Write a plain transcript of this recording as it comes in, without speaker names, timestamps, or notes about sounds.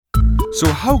So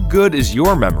how good is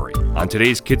your memory? On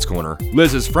today's Kids Corner,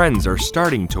 Liz's friends are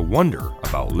starting to wonder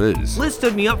about Liz. Liz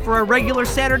stood me up for a regular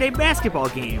Saturday basketball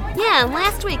game. Yeah,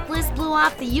 last week Liz blew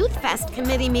off the Youth Fest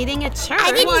committee meeting at church.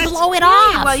 I didn't blow it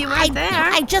off. Well, you weren't there.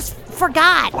 I just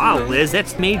forgot. Wow, Liz,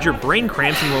 that's made your brain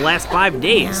cramps in the last 5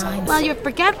 days. Well, your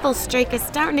forgetful streak is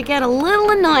starting to get a little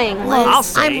annoying, Liz. Well, I'll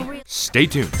say. Stay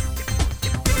tuned.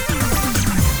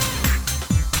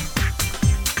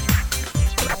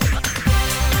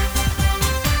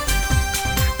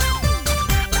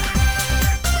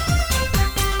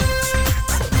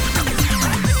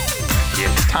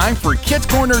 Time for Kids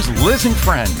Corner's Liz and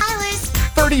Friends. Hi, Liz.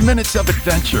 30 minutes of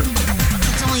adventure.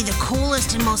 It's only the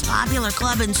coolest and most popular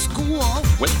club in school.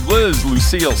 With Liz,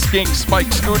 Lucille, Skink,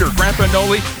 Spike, Scooter, Grandpa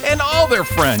Noli, and all their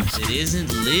friends. It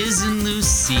isn't Liz and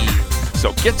Lucille.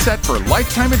 So get set for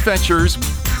lifetime adventures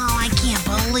Oh, I can't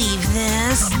believe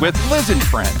this. with Liz and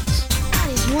Friends. That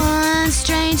is one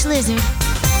strange lizard.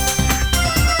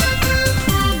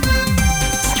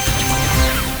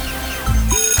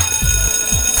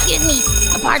 Excuse me.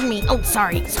 Pardon me. Oh,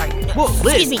 sorry. Whoa, Liz,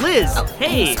 Excuse me. Liz. Oh,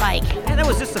 Hey. Spike. Yeah, that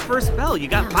was just the first bell. You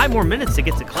got 5 more minutes to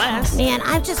get to class. Man,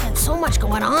 I've just had so much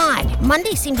going on.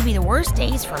 Mondays seem to be the worst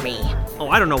days for me. Oh,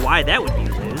 I don't know why that would be,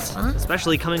 Liz. Huh?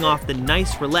 Especially coming off the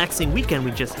nice, relaxing weekend we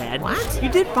just had. What? You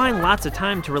did find lots of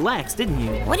time to relax, didn't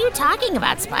you? What are you talking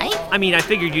about, Spike? I mean, I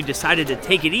figured you decided to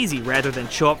take it easy rather than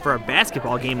show up for a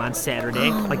basketball game on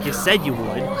Saturday, like you said you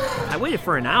would. I waited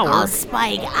for an hour. Oh,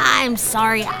 Spike, I'm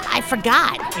sorry. I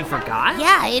forgot. You forgot?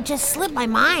 Yeah, it just slipped my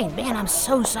mind. Man, I'm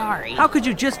so sorry. How could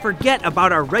you just forget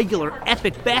about our regular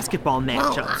epic basketball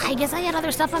Well, matchups? I guess I had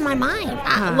other stuff on my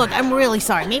mind. Look, I'm really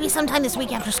sorry. Maybe sometime this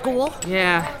week after school?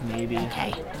 Yeah, maybe.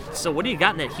 Okay. So what do you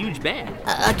got in that huge bag?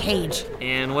 A cage.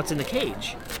 And what's in the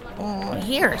cage?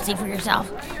 Here, see for yourself.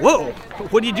 Whoa!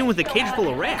 What are you doing with a cage full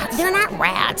of rats? They're not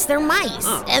rats, they're mice.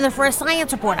 Oh. And they're for a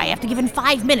science report I have to give in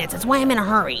 5 minutes. That's why I'm in a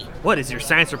hurry. What, is your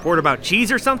science report about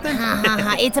cheese or something?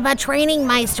 It's about training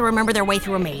mice to remember their way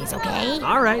through a maze, okay?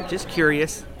 All right, just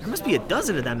curious. There must be a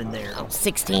dozen of them in there.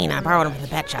 16. I borrowed them from the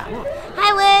pet shop.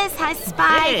 Hi, Liz. Hi,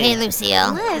 Spike. Hey. Hey,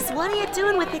 Lucille. Liz, what are you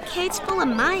doing with a cage full of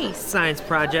mice? Science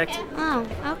project. Oh,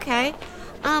 okay.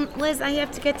 Liz, I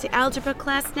have to get to algebra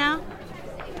class now.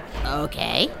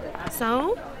 Okay.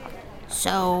 So?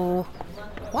 So,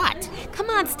 what? Come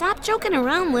on, stop joking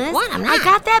around, Liz. What? I'm I not.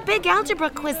 got that big algebra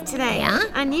quiz today. Yeah?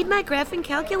 I need my graphing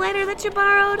calculator that you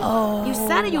borrowed. Oh, You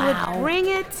said you wow. would bring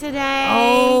it today.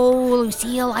 Oh,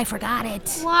 Lucille, I forgot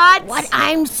it. What? What?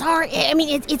 I'm sorry. I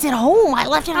mean, it's at home. I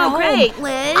left it at Oh, home. great,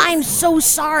 Liz. I'm so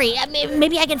sorry.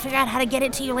 Maybe I can figure out how to get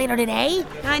it to you later today.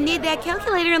 I need that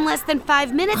calculator in less than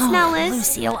 5 minutes now, Liz.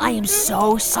 Lucille, I am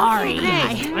so sorry.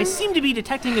 Okay, I seem to be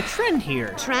detecting a trend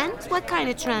here. Trend? What kind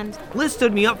of trend? Liz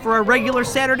stood me up for a regular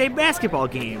Saturday basketball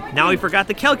game. Now he forgot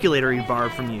the calculator he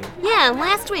borrowed from you. Yeah,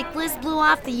 last week Liz blew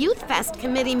off the Youth Fest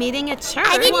committee meeting at church.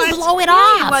 I didn't blow it Yeah,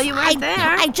 off. well, you weren't there.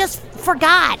 I just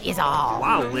forgot, is all.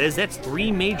 Wow, Liz, that's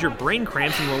 3 major brain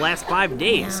cramps in the last 5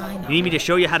 days. Yeah, I know. You need me to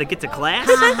show you how to get to class?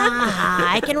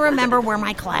 I can remember where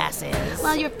my class is.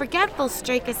 Well, your forgetful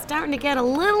streak is starting to get a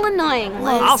little annoying,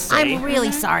 Liz. I'll say. I'm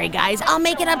really sorry, guys. I'll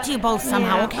make it up to you both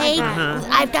somehow, Yeah, okay?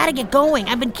 I've got to get going.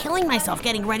 I've been killing myself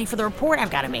getting ready for the report I've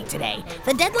got to make today.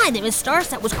 The deadline that Miss Star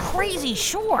set was crazy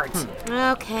short.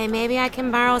 Okay, maybe I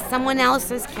can borrow someone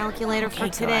else's calculator for Okay,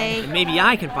 today. And maybe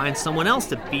I can find someone else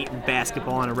to beat in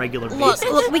basketball on a regular basis.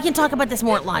 Look, we can talk about this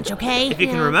more at lunch, okay? If you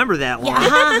can remember that Yeah, one.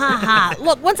 ha.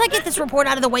 Look, once I get this report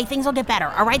out of the way, things will get better,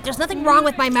 all right? There's nothing wrong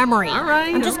with my memory. All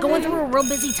right, I'm just all going through a real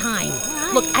busy time.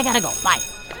 Look, I gotta go. Bye.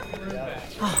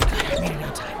 Oh, God, I ran out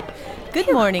of time.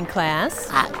 Good morning, class.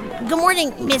 Good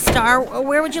morning, Miss Star.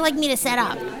 Where would you like me to set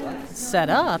up? Set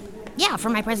up. Yeah, for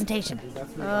my presentation.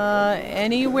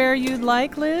 Anywhere you'd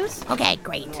like, Liz? Okay,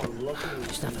 great.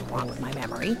 There's nothing wrong with my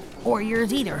memory. Or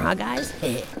yours either, huh, guys?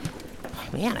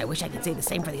 Man, I wish I could say the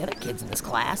same for the other kids in this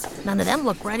class. None of them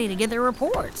look ready to give their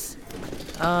reports.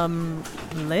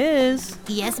 Liz,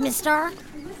 Yes, Miss Star?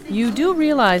 you do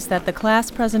realize that the class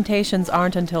presentations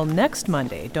aren't until next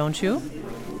Monday, don't you?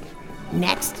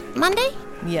 Next Monday?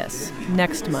 Yes,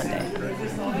 next Monday.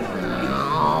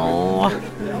 Oh.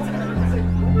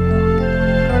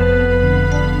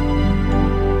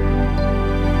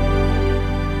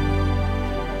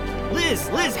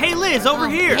 Liz, hey Liz, over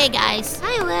here. Hey, guys.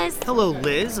 Hi, Liz. Hello,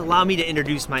 Liz. Allow me to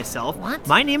introduce myself. What?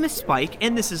 My name is Spike,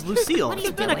 and this is Lucille. What are you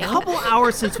It's been a doing? couple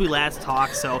hours since we last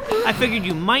talked, so I figured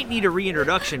you might need a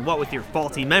reintroduction, what with your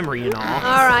faulty memory and all.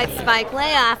 All right, Spike,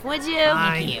 lay off, would you?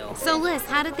 Thank you. So, Liz,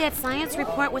 how did that science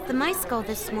report with the mice go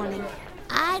this morning?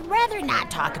 I'd rather not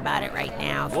talk about it right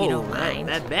now, if you don't mind.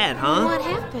 That bad, huh? What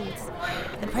happened?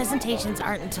 The presentations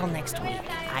aren't until next week.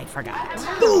 I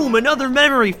forgot. Boom! Another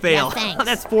memory fail. Yeah, thanks.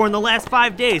 That's 4 in the last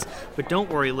 5 days. But don't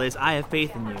worry, Liz. I have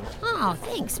faith in you. Oh,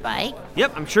 thanks, Spike.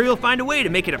 Yep, I'm sure you'll find a way to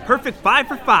make it a perfect 5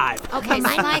 for 5. Okay, Remind me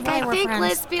Spike, why I we're think friends.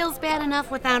 Liz feels bad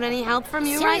enough without any help from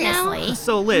you right now. Seriously?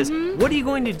 So, Liz, what are you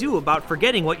going to do about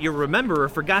forgetting what you remember or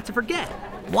forgot to forget?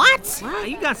 What?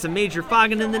 You got some major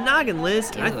fogging in the noggin,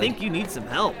 Liz. I Dude. think you need some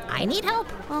help. I need help.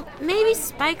 Well, maybe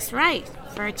Spike's right,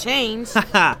 for a change.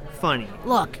 Haha, funny.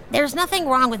 Look, there's nothing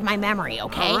wrong with my memory,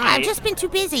 okay? All right. I've just been too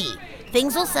busy.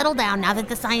 Things will settle down now that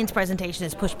the science presentation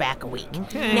is pushed back a week.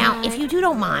 Okay. Now, if you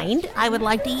don't mind, I would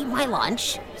like to eat my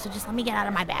lunch, so just let me get out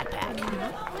of my backpack.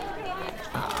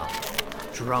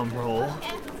 Drum roll.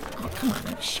 Oh, come on,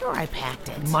 I'm sure I packed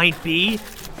it. Might be.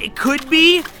 It could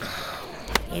be.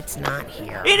 It's not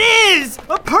here. It is!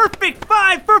 A perfect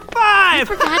 5 for 5!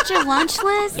 Forgot your lunch,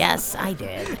 Liz? Yes, I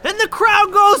did. And the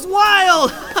crowd goes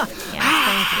wild! Yes,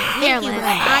 thank you. Here, Thank you Liz. for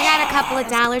I that. got a couple of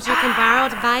dollars you can borrow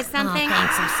to buy something.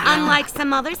 thanks, Lucille. Unlike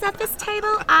some others at this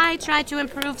table, I try to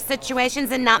improve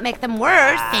situations and not make them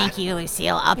worse. Thank you,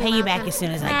 Lucille. I'll pay you back as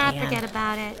soon as I can. Forget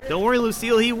about it. Don't worry,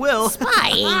 Lucille, he will.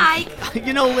 Spike! Spike.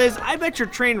 You know, Liz, I bet your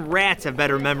trained rats have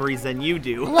better memories than you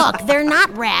do. Look, they're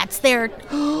not rats. They're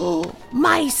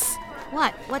mice.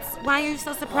 What? Why are you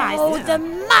so surprised? Oh, the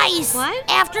mice! What?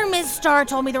 After Ms. Starr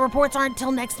told me the reports aren't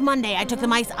till next Monday, I took the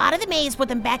mice out of the maze, put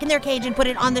them back in their cage, and put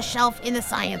it on the shelf in the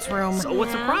science room. So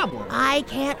what's the problem? I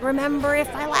can't remember if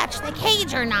I latched the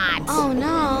cage or not. Oh,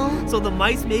 no. So the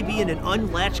mice may be in an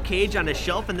unlatched cage on a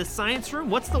shelf in the science room?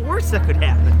 What's the worst that could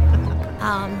happen?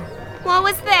 What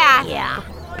was that? Yeah.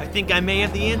 I think I may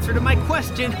have the answer to my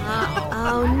question.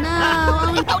 Oh,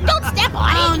 no. Oh, don't step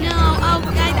on Oh, it! no. Oh,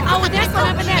 guys. Oh, there's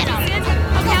one over there. See it?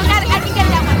 Okay, I can get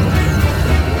that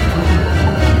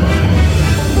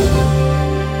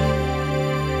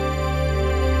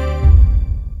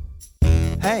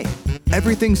one. Hey,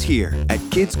 everything's here at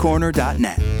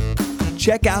kidscorner.net.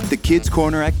 Check out the Kids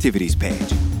Corner activities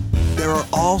page. There are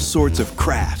all sorts of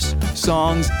crafts,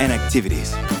 songs, and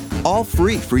activities, all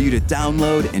free for you to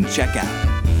download and check out.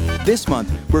 This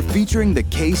month, we're featuring the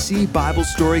KC Bible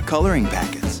Story Coloring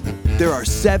Packets. There are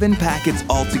 7 packets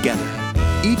altogether.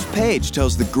 Each page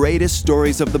tells the greatest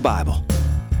stories of the Bible.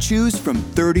 Choose from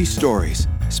 30 stories,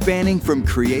 spanning from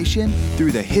creation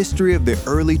through the history of the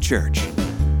early church.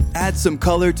 Add some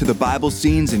color to the Bible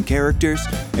scenes and characters,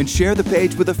 and share the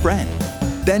page with a friend.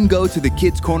 Then go to the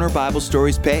Kids Corner Bible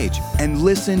Stories page and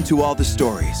listen to all the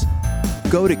stories.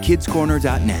 Go to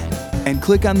kidscorner.net and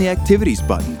click on the Activities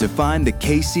button to find the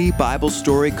KC Bible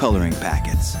Story Coloring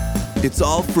Packets. It's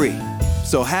all free,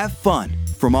 so have fun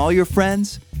from all your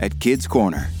friends at Kids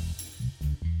Corner.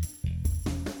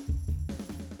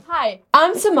 Hi,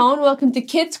 I'm Simone. Welcome to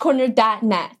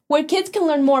kidscorner.net, where kids can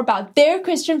learn more about their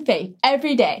Christian faith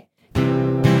every day.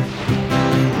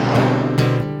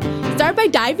 Start by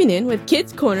diving in with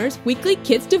Kids Corner's weekly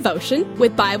kids devotion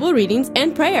with Bible readings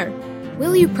and prayer.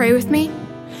 Will you pray with me?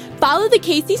 Follow the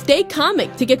Casey Stay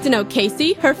comic to get to know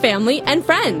Casey, her family, and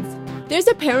friends. There's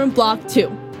a parent blog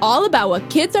too, all about what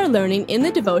kids are learning in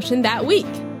the devotion that week.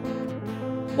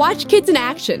 Watch Kids in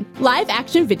Action, live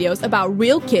action videos about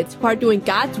real kids who are doing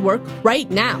God's work right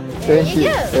now. Thank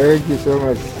you. Thank you so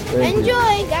much. Thank you.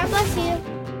 Enjoy. God bless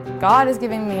you. God is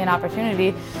giving me an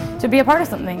opportunity to be a part of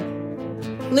something.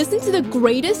 Listen to the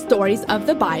greatest stories of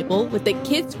the Bible with the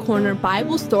Kids Corner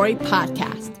Bible Story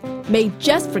podcast, made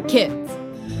just for kids.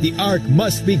 The ark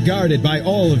must be guarded by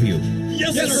all of you.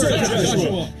 Yes, sir,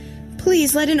 Joshua.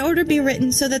 Please let an order be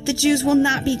written so that the Jews will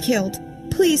not be killed.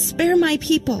 Please spare my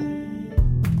people.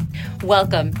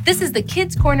 Welcome. This is the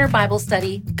Kids Corner Bible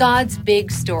Study, God's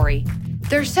Big Story.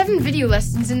 There are 7 video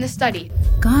lessons in the study.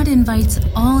 God invites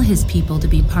all his people to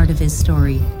be part of his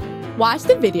story. Watch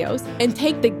the videos and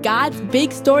take the God's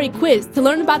Big Story quiz to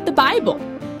learn about the Bible.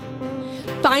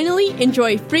 Finally,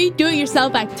 enjoy free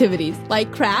do-it-yourself activities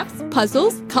like crafts,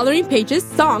 puzzles, coloring pages,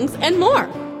 songs, and more.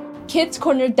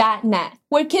 kidscorner.net,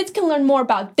 where kids can learn more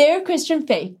about their Christian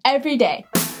faith every day.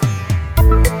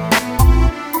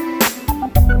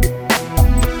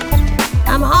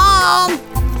 I'm home!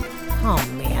 Oh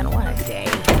man, what a day.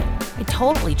 I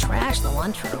totally trashed the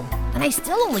lunchroom, and I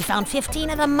still only found 15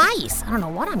 of the mice. I don't know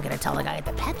what I'm gonna tell the guy at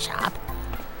the pet shop.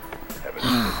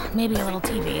 Maybe a little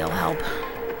TV will help.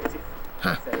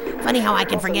 Huh. Funny how I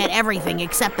can forget everything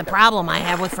except the problem I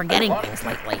have with forgetting things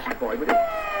lately.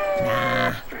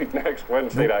 Nah. Next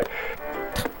Wednesday night.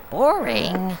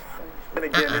 Boring.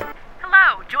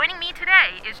 Hello, joining me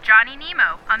today is Johnny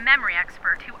Nemo, a memory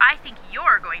expert who I think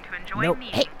you're going to enjoy No.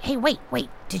 meeting. Hey, wait.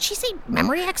 Did she say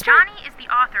memory expert? Johnny is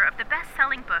the author of the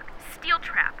best-selling book, Steel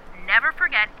Trap, Never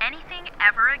Forget Anything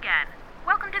Ever Again.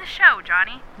 Welcome to the show,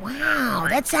 Johnny. Wow,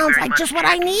 that sounds like just what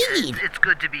I need. It's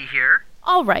good to be here.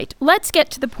 All right, let's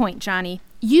get to the point, Johnny.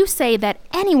 You say that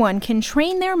anyone can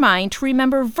train their mind to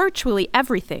remember virtually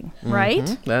everything, right?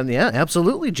 Mm-hmm. Yeah,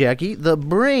 absolutely, Jackie. The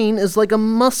brain is like a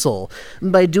muscle.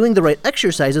 By doing the right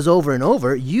exercises over and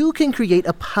over, you can create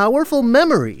a powerful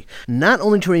memory, not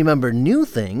only to remember new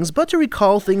things, but to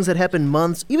recall things that happened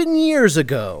months, even years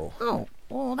ago. Oh,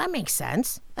 well, that makes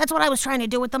sense. That's what I was trying to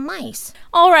do with the mice.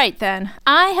 All right, then.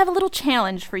 I have a little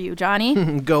challenge for you,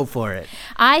 Johnny. Go for it.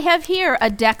 I have here a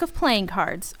deck of playing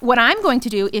cards. What I'm going to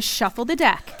do is shuffle the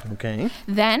deck. Okay.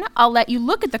 Then I'll let you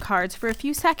look at the cards for a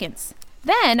few seconds.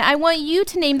 Then I want you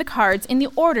to name the cards in the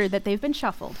order that they've been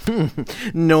shuffled.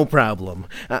 No problem.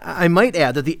 I might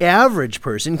add that the average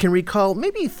person can recall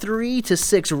maybe 3 to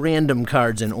 6 random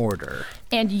cards in order.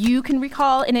 And you can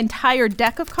recall an entire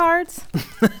deck of cards?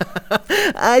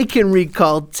 I can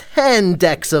recall 10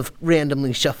 decks of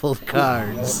randomly shuffled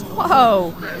cards.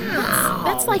 Whoa.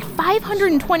 That's like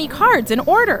 520 cards in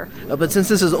order. But since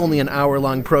this is only an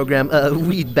hour-long program,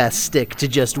 we'd best stick to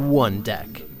just one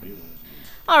deck.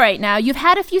 All right, now, you've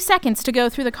had a few seconds to go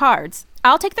through the cards.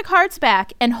 I'll take the cards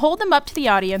back and hold them up to the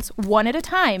audience one at a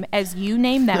time as you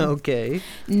name them. Okay.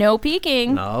 No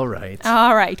peeking. All right.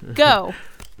 All right, go.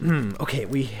 Okay,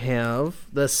 we have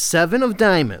the 7 of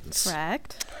diamonds.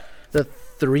 Correct. The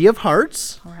 3 of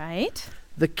hearts. All right.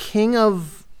 The king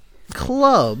of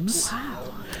clubs.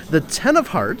 Wow. The 10 of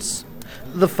hearts.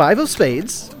 The 5 of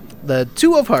spades. The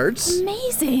 2 of hearts.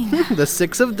 Amazing. The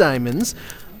 6 of diamonds.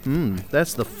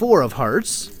 That's the 4 of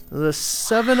hearts. The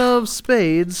 7 of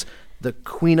spades. The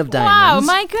queen of diamonds.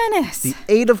 Wow, my goodness. The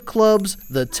 8 of clubs.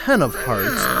 The 10 of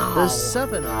hearts. The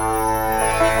 7 of...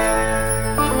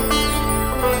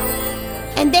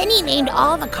 And then he named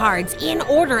all the cards in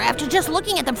order after just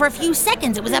looking at them for a few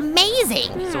seconds. It was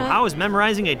amazing. So how is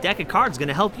memorizing a deck of cards going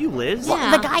to help you, Liz?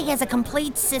 Well, the guy has a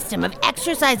complete system of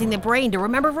exercising the brain to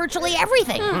remember virtually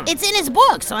everything. It's in his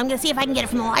book, so I'm going to see if I can get it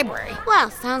from the library. Well,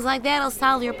 sounds like that'll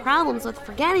solve your problems with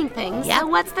forgetting things. Yeah. So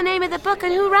what's the name of the book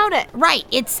and who wrote it? Right,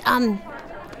 it's, the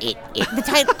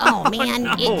title, oh, man.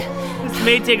 No. This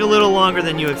may take a little longer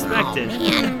than you expected. Oh,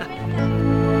 man.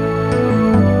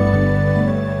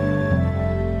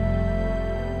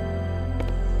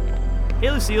 Hey,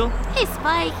 Lucille. Hey,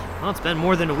 Spike. Well, it's been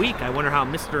more than a week. I wonder how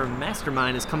Mr.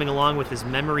 Mastermind is coming along with his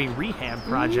memory rehab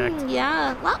project.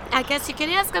 Yeah, well, I guess you can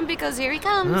ask him because here he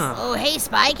comes. Oh, hey,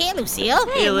 Spike. Hey, Lucille.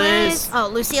 Hey, Liz. Oh,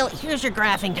 Lucille, here's your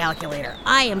graphing calculator.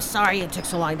 I am sorry it took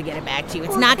so long to get it back to you.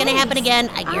 It's not going to happen again.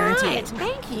 I guarantee it.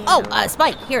 Thank you. Oh,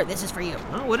 Spike, here, this is for you.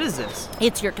 Oh, what is this?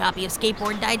 It's your copy of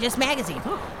Skateboard Digest magazine.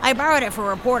 I borrowed it for a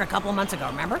report a couple months ago,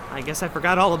 remember? I guess I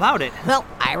forgot all about it. Well,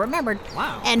 I remembered.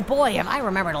 Wow. And boy, have I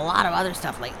remembered a lot of other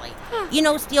stuff lately. You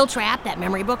know Steel Trap, that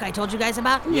memory book I told you guys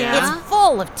about? Yeah. It's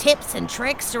full of tips and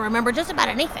tricks to remember just about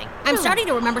anything. I'm starting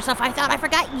to remember stuff I thought I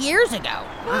forgot years ago.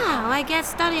 Wow, I guess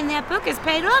studying that book has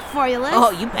paid off for you, Liz.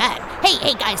 Oh, you bet.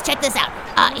 Hey, guys, check this out.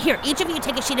 Here, each of you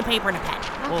take a sheet of paper and a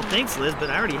pen. Well, thanks, Liz, but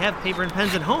I already have paper and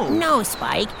pens at home. No,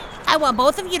 Spike. I want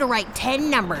both of you to write 10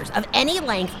 numbers of any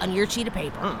length on your sheet of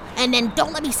paper. And then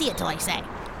don't let me see it till I say.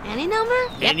 Any number?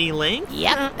 Yep. Any length?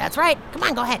 Yep, that's right. Come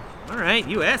on, go ahead. All right,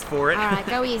 you asked for it. All right,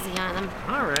 go easy on him.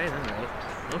 All right.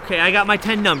 Okay, I got my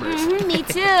 10 numbers. Me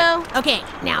too. Okay,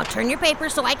 now turn your paper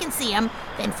so I can see them,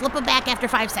 then flip them back after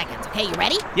 5 seconds. Okay, you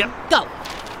ready? Yep. Go.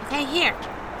 Okay, here.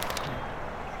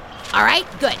 All right,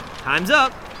 good. Time's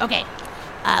up. Okay,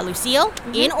 Lucille,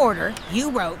 in order, you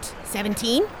wrote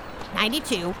 17,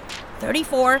 92,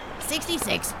 34,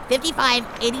 66, 55,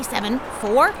 87,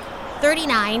 4,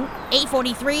 39,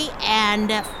 843,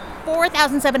 and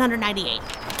 4,798.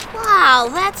 Wow,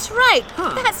 that's right.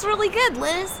 That's really good,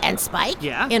 Liz. And Spike,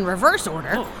 Yeah? in reverse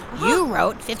order, you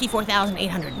wrote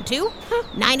 54,802,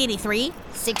 983,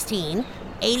 16,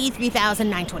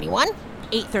 83,921,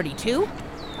 832,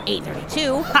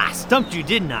 832. Ha! Stumped you,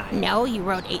 didn't I? No, you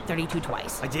wrote 832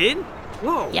 twice. I did?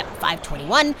 Whoa. Yep,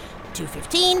 521,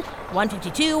 215,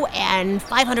 152, and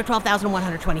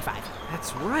 512,125.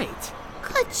 That's right.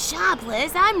 Good job,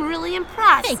 Liz. I'm really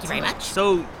impressed. Thank you very much.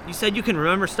 So, you said you can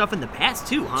remember stuff in the past,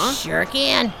 too, huh? Sure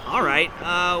can. All right.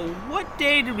 What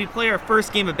day did we play our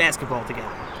first game of basketball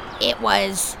together? It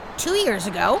was 2 years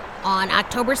ago on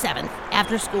October 7th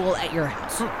after school at your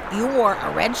house. You wore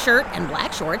a red shirt and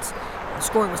black shorts. The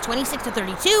score was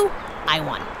 26-32. I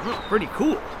won. Oh, pretty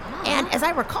cool. And as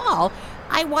I recall,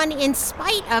 I won in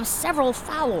spite of several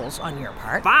fouls on your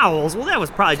part. Fouls? Well, that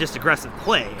was probably just aggressive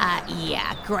play.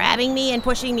 Yeah, grabbing me and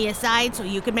pushing me aside so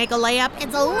you could make a layup,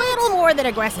 it's a little more than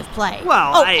aggressive play.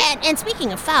 Well, and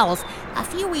speaking of fouls, a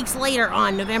few weeks later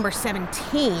on November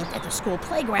 17th at the school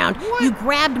playground, you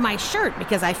grabbed my shirt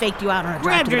because I faked you out on a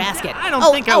drive to the basket. I don't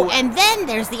think and then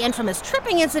there's the infamous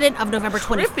tripping incident of November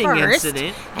 21st. Tripping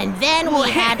incident? And then we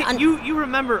had... You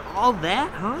remember all that,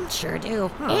 huh? Sure do.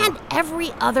 Huh. And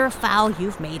every other foul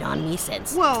you've made on me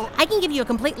since. Well... I can give you a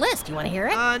complete list. You want to hear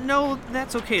it? No,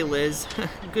 that's okay, Liz.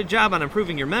 Good job on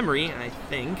improving your memory, I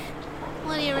think.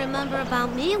 What do you remember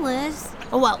about me, Liz?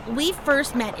 Well, we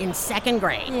first met in second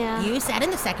grade. Yeah. You sat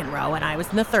in the second row and I was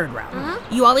in the third row.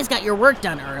 You always got your work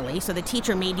done early, so the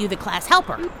teacher made you the class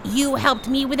helper. You helped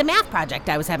me with a math project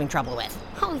I was having trouble with.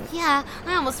 Oh, yeah.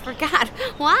 I almost forgot.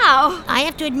 Wow. I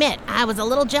have to admit, I was a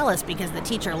little jealous because the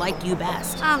teacher liked you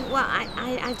best. Oh, well,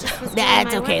 I just was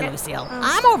That's okay, Lucille.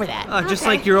 I'm over that. Just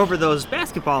like you're over those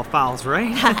basketball fouls,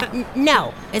 right?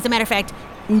 No. As a matter of fact,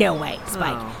 no way,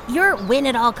 Spike. Your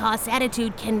win-at-all-costs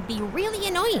attitude can be really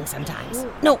annoying sometimes.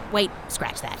 No, wait,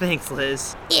 scratch that. Thanks,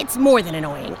 Liz. It's more than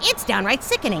annoying. It's downright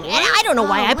sickening, and I don't know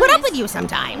why I put up with you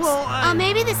sometimes. Well,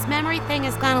 maybe this memory thing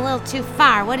has gone a little too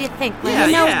far. What do you think,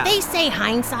 Liz? They say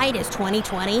hindsight is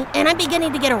 20/20, and I'm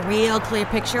beginning to get a real clear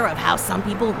picture of how some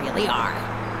people really are.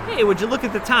 Hey, would you look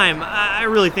at the time? I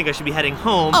really think I should be heading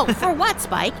home. Oh, for what,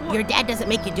 Spike? Your dad doesn't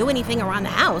make you do anything around the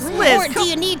house. Liz, or do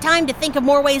you need time to think of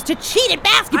more ways to cheat at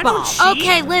basketball? I don't cheat.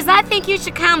 Okay, Liz, I think you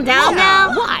should calm down now.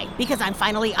 Why? Because I'm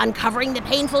finally uncovering the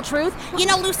painful truth? You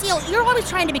know, Lucille, you're always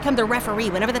trying to become the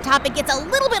referee whenever the topic gets a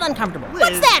little bit uncomfortable. Liz,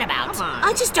 what's that about? Come on.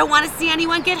 I just don't want to see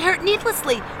anyone get hurt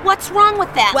needlessly. What's wrong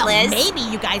with that, Well, Liz? maybe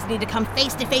you guys need to come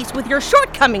face to face with your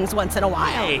shortcomings once in a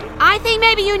while. Hey. I think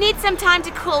maybe you need some time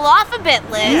to cool off a bit,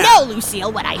 Liz. No,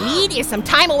 Lucille, what I need is some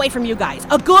time away from you guys.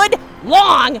 A good,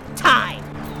 long time.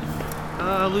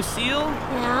 Lucille?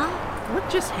 Yeah? What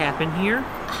just happened here?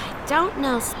 I don't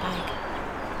know, Spike.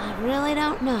 I really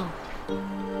don't know.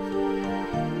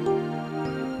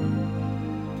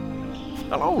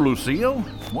 Hello, Lucille.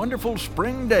 Wonderful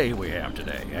spring day we have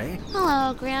today, eh?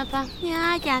 Hello, Grandpa.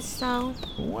 Yeah, I guess so.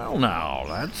 Well, now,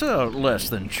 that's a less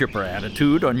than chipper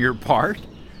attitude on your part.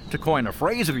 To coin a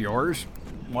phrase of yours,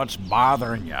 what's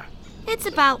bothering you? It's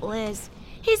about Liz.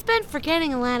 He's been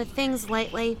forgetting a lot of things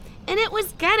lately, and it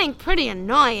was getting pretty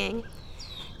annoying.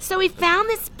 So he found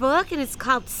this book, and it's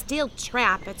called Steel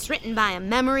Trap. It's written by a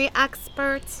memory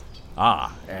expert.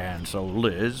 Ah, and so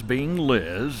Liz, being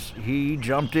Liz, he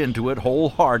jumped into it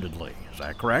wholeheartedly. Is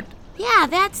that correct? Yeah,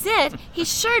 that's it. He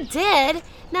sure did.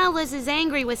 Now Liz is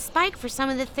angry with Spike for some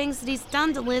of the things that he's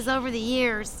done to Liz over the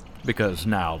years. Because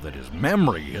now that his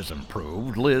memory is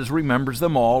improved, Liz remembers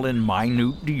them all in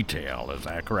minute detail. Is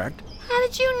that correct? How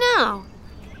did you know?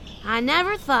 I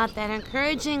never thought that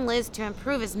encouraging Liz to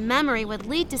improve his memory would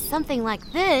lead to something like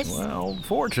this. Well,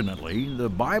 fortunately, the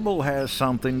Bible has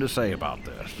something to say about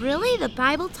this. Really? The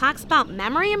Bible talks about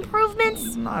memory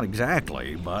improvements? Not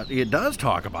exactly, but it does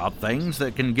talk about things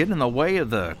that can get in the way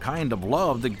of the kind of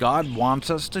love that God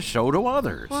wants us to show to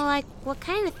others. Well, like what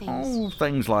kind of things? Oh,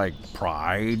 things like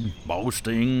pride,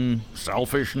 boasting,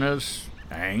 selfishness,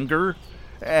 anger,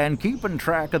 and keeping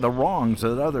track of the wrongs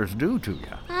that others do to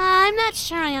you. I'm not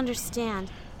sure I understand.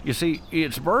 You see,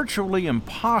 it's virtually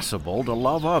impossible to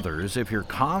love others if you're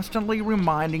constantly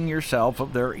reminding yourself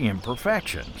of their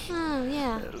imperfections. Oh,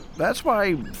 yeah. That's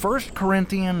why 1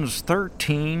 Corinthians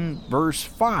 13, verse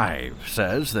 5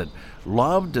 says that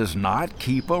love does not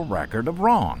keep a record of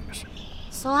wrongs.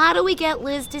 So how do we get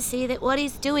Liz to see that what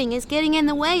he's doing is getting in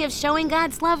the way of showing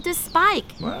God's love to Spike?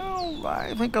 Well,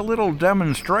 I think a little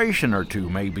demonstration or two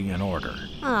may be in order.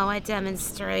 Oh, a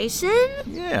demonstration?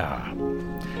 Yeah.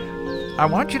 I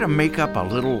want you to make up a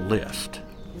little list,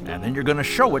 and then you're going to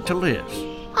show it to Liz.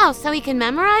 Oh, so he can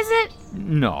memorize it?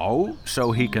 No,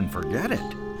 so he can forget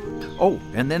it. Oh,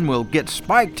 and then we'll get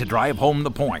Spike to drive home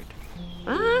the point.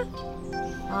 Uh-huh.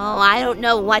 Oh, I don't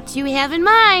know what you have in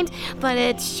mind, but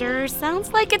it sure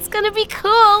sounds like it's gonna be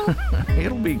cool.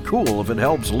 It'll be cool if it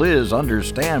helps Liz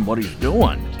understand what he's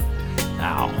doing.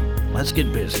 Now, let's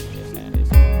get busy.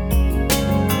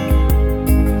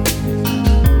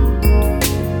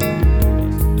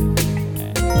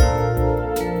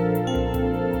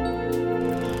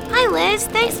 Hi, Liz.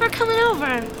 Thanks for coming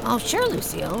over. Oh, sure,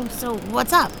 Lucille. So,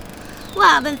 what's up?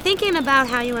 Well, I've been thinking about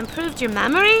how you improved your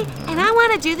memory, and I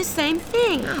want to do the same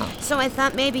thing. Oh. So I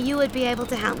thought maybe you would be able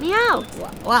to help me out.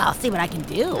 Well, I'll see what I can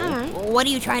do. All right. What are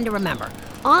you trying to remember?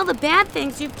 All the bad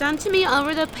things you've done to me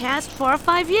over the past 4 or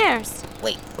 5 years.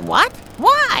 Wait, what?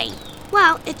 Why?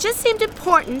 Well, it just seemed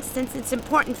important, since it's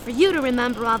important for you to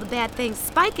remember all the bad things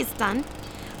Spike has done.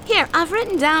 Here, I've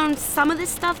written down some of the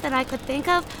stuff that I could think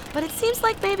of, but it seems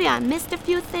like maybe I missed a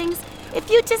few things. If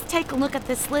you just take a look at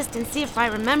this list and see if I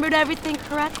remembered everything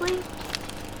correctly.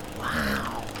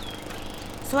 Wow.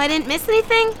 So I didn't miss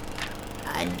anything?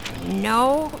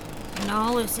 No,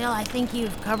 Lucille, I think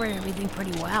you've covered everything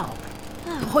pretty well.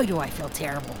 Boy, do I feel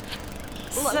terrible.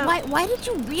 Why did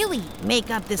you really make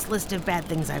up this list of bad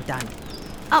things I've done?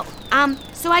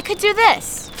 So I could do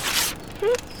this.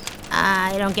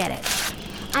 I don't get it.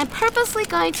 I'm purposely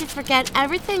going to forget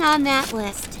everything on that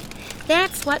list.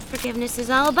 That's what forgiveness is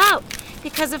all about.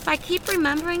 Because if I keep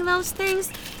remembering those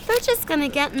things, they're just going to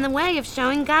get in the way of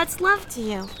showing God's love to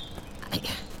you.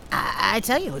 I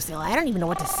tell you, Lucille, I don't even know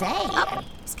what to say.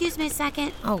 Excuse me a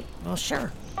second. Oh, well,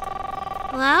 sure.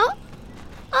 Hello?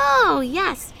 Oh,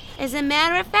 yes. As a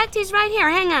matter of fact, he's right here.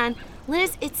 Hang on.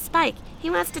 Liz, it's Spike. He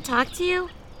wants to talk to you.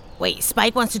 Wait,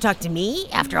 Spike wants to talk to me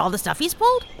after all the stuff he's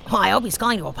pulled? Well, I hope he's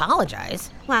calling to apologize.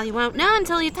 Well, you won't know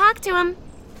until you talk to him.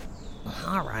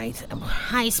 All right.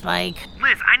 Hi, Spike.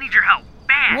 Liz, I need your help.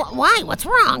 Bad. Why? What's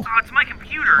wrong? Oh, it's my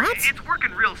computer. What? It's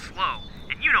working real slow.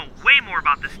 And you know way more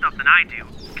about this stuff than I do.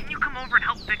 Can you come over and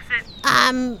help fix it?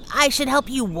 I should help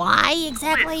you. Why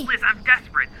exactly? Liz, I'm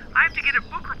desperate. I have to get a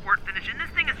book report finished, and this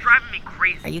thing is driving me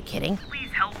crazy. Are you kidding?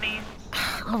 Please help me.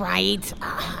 All right.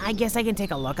 I guess I can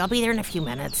take a look. I'll be there in a few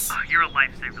minutes. Oh, you're a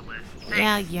lifesaver, Liz.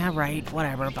 Thanks. Yeah, right.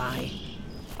 Whatever. Bye.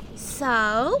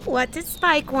 So, what does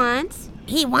Spike want?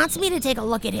 He wants me to take a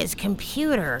look at his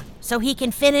computer so he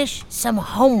can finish some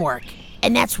homework.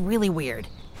 And that's really weird.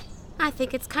 I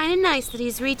think it's kind of nice that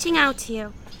he's reaching out to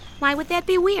you. Why would that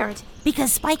be weird?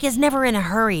 Because Spike is never in a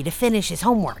hurry to finish his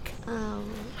homework. Oh.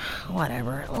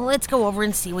 Whatever. Let's go over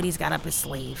and see what he's got up his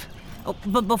sleeve. Oh,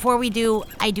 but before we do,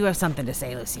 I do have something to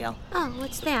say, Lucille. Oh,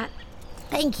 what's that?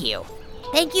 Thank you.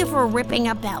 Thank you for ripping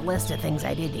up that list of things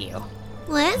I did to you.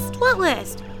 List? What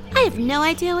list? I have no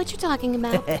idea what you're talking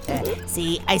about.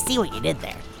 See, I see what you did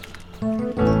there.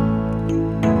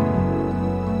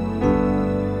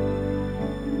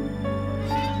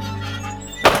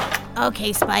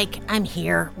 Okay, Spike, I'm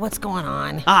here. What's going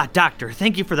on? Doctor,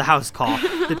 thank you for the house call.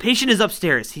 The patient is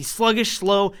upstairs. He's sluggish,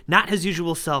 slow, not his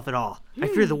usual self at all. I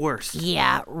fear the worst.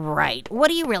 Yeah, right.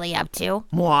 What are you really up to?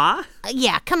 Moi?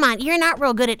 Yeah, come on. You're not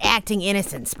real good at acting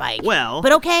innocent, Spike. Well...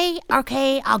 But okay,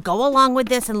 I'll go along with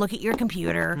this and look at your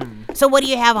computer. So what do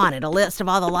you have on it? A list of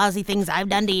all the lousy things I've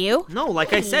done to you? No,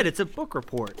 like I said, it's a book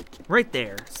report. Right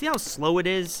there. See how slow it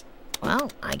is?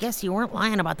 Well, I guess you weren't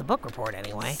lying about the book report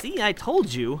anyway. See, I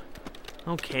told you.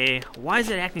 Okay, why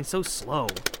is it acting so slow?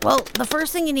 Well, the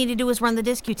first thing you need to do is run the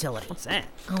disk utility. What's that?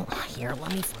 Oh, here,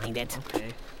 let me find it.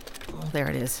 Okay. Oh, there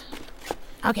it is.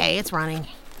 Okay, it's running.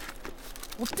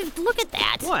 Well, dude, look at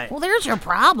that. What? Well, there's your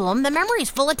problem. The memory's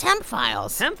full of temp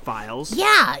files. Temp files?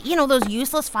 Yeah, you know those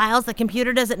useless files the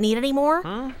computer doesn't need anymore?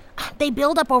 Huh? They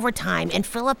build up over time and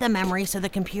fill up the memory so the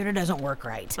computer doesn't work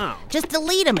right. Oh. Just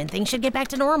delete them and things should get back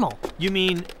to normal. You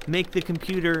mean make the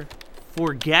computer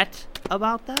forget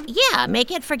about them? Yeah, make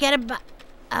it forget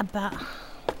about...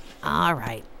 All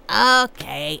right.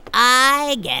 Okay,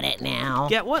 I get it now.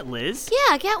 Get what, Liz?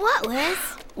 Yeah, get what, Liz?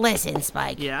 Listen,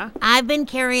 Spike. Yeah? I've been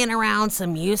carrying around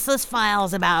some useless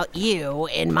files about you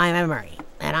in my memory.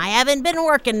 And I haven't been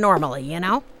working normally, you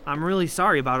know? I'm really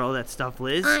sorry about all that stuff,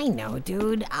 Liz. I know,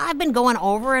 dude. I've been going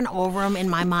over and over them in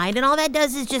my mind, and all that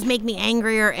does is just make me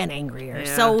angrier and angrier.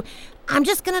 Yeah. So I'm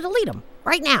just gonna delete them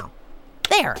right now.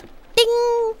 There.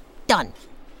 Ding! Done.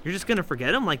 You're just gonna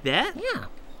forget them like that? Yeah.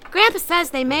 Grandpa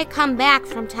says they may come back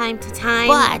from time to time.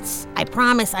 But I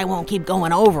promise I won't keep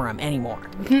going over them anymore.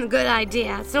 Good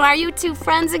idea. So are you two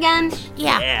friends again?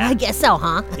 Yeah, I guess so,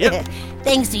 huh? Yep.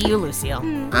 Thanks to you, Lucille.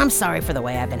 I'm sorry for the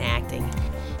way I've been acting.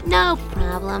 No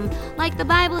problem. Like the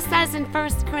Bible says in 1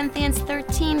 Corinthians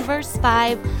 13, verse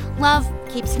 5, love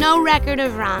keeps no record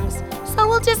of wrongs. So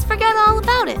we'll just forget all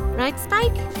about it, right,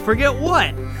 Spike? Forget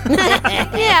what?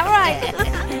 Yeah, right.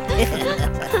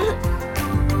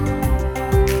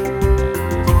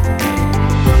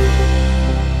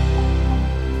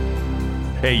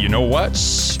 Hey, you know what?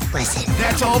 Listen.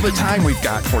 That's all the time we've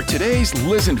got for today's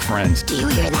Liz and Friends. Do you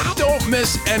hear that? Don't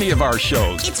miss any of our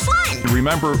shows. It's fun.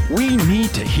 Remember, we need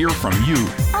to hear from you.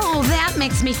 Oh, that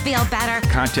makes me feel better.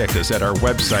 Contact us at our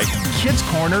website,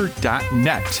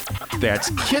 kidscorner.net.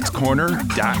 That's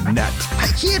kidscorner.net. I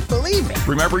can't believe it.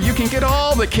 Remember, you can get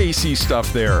all the KC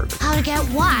stuff there. How to get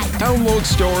what? Download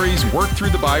stories, work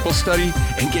through the Bible study,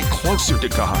 and get closer to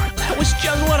God. That was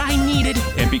just what I needed.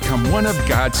 And become one of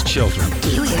God's children.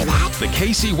 Do you hear that? The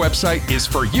KC website is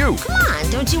for you. Come on,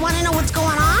 don't you want to know what's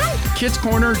going on?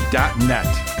 kidscorner.net.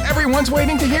 Everyone's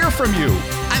waiting to hear from you.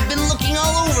 I've been looking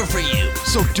all over for you.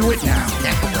 So do it now.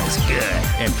 That was good.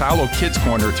 And follow Kids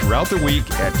Corner throughout the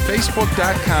week at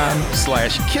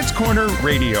facebook.com/Kids Corner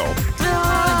Radio.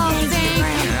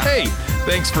 Hey,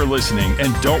 thanks for listening,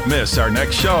 and don't miss our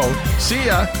next show. See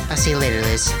ya. I'll see you later,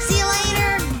 Liz. See you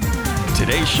later.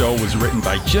 Today's show was written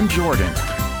by Jim Jordan.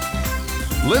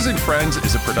 Liz and Friends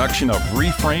is a production of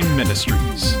Reframe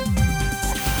Ministries.